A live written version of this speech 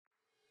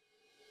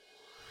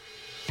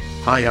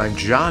Hi, I'm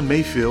John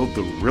Mayfield,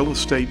 the real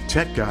estate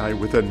tech guy,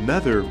 with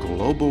another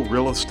Global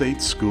Real Estate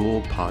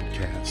School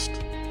podcast.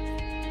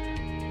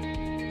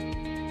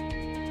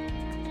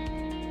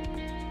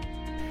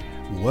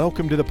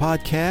 Welcome to the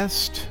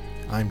podcast.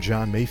 I'm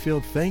John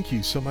Mayfield. Thank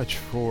you so much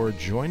for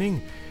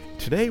joining.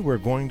 Today we're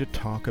going to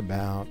talk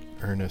about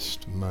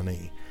earnest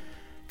money.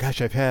 Gosh,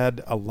 I've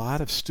had a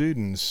lot of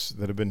students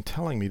that have been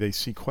telling me they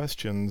see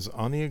questions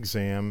on the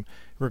exam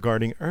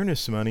regarding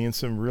earnest money and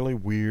some really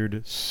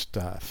weird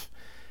stuff.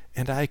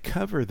 And I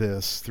cover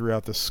this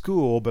throughout the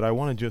school, but I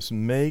want to just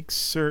make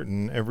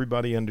certain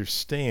everybody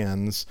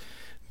understands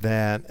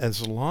that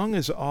as long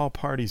as all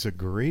parties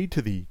agree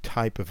to the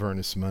type of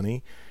earnest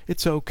money,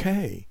 it's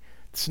okay.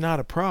 It's not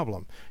a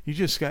problem. You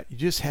just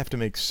have to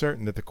make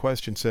certain that the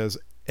question says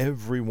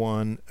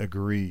everyone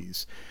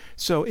agrees.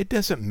 So it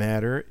doesn't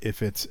matter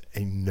if it's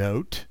a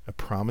note, a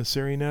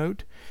promissory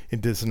note.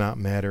 It does not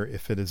matter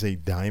if it is a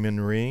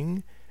diamond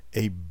ring,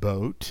 a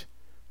boat,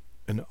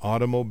 an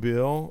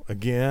automobile.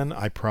 Again,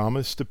 I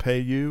promise to pay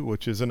you,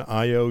 which is an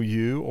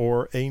IOU,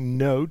 or a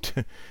note.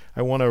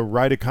 I want to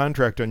write a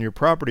contract on your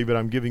property, but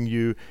I'm giving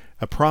you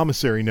a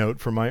promissory note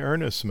for my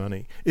earnest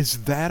money.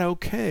 Is that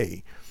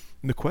okay?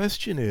 And the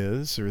question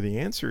is, or the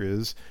answer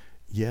is,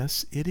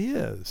 yes, it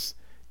is.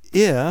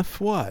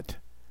 If what?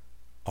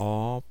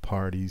 All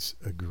parties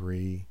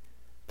agree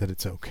that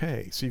it's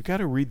okay. So you've got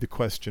to read the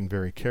question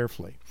very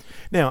carefully.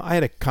 Now, I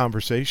had a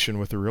conversation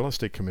with the Real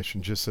Estate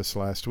Commission just this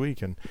last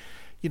week, and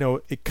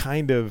it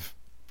kind of,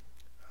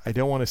 I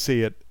don't want to say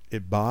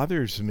it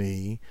bothers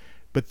me,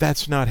 but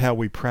that's not how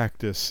we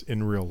practice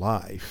in real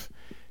life.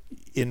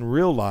 In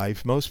real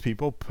life, most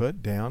people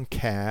put down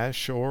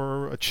cash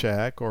or a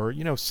check or,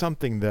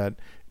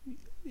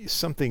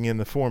 something in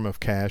the form of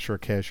cash or a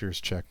cashier's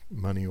check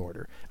money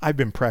order. I've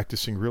been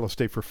practicing real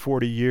estate for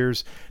 40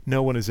 years.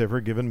 No one has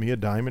ever given me a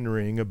diamond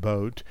ring, a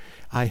boat.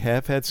 I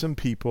have had some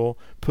people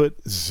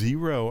put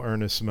zero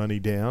earnest money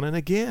down. And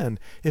again,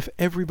 if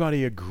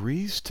everybody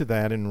agrees to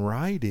that in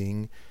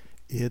writing,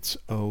 it's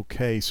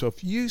okay. So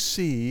if you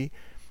see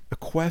a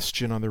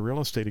question on the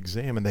real estate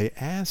exam and they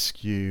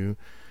ask you,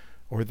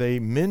 or they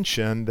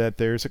mention that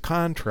there's a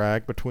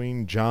contract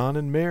between John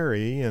and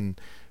Mary, and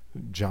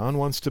John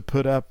wants to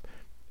put up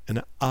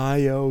an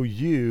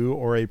IOU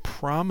or a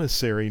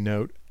promissory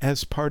note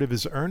as part of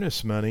his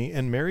earnest money,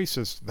 and Mary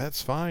says,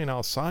 that's fine,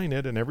 I'll sign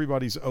it, and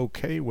everybody's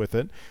okay with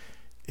it,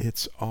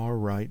 it's all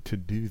right to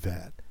do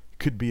that. It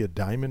could be a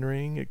diamond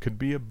ring, it could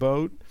be a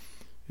boat,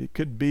 it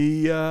could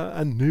be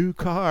a new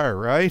car,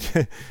 right?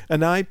 An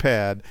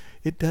iPad.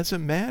 It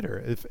doesn't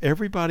matter. If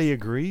everybody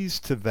agrees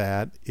to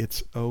that,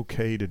 it's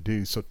okay to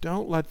do. So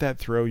don't let that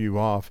throw you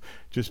off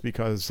just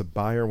because the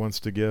buyer wants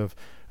to give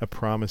a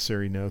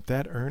promissory note.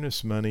 That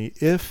earnest money,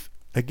 if,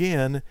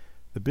 again,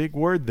 the big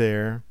word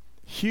there,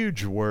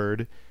 huge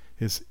word,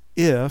 is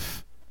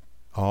if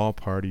all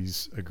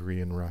parties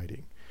agree in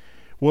writing.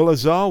 Well,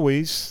 as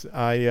always,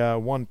 I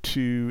want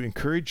to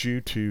encourage you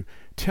to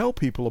tell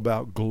people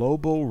about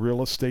Global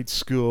Real Estate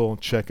School.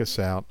 Check us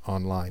out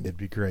online. It'd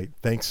be great.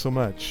 Thanks so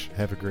much.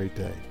 Have a great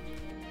day.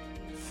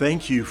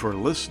 Thank you for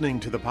listening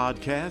to the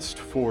podcast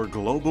for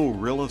Global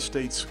Real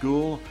Estate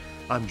School.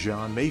 I'm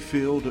John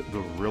Mayfield,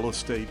 the real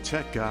estate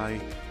tech guy.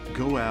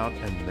 Go out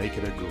and make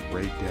it a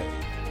great day.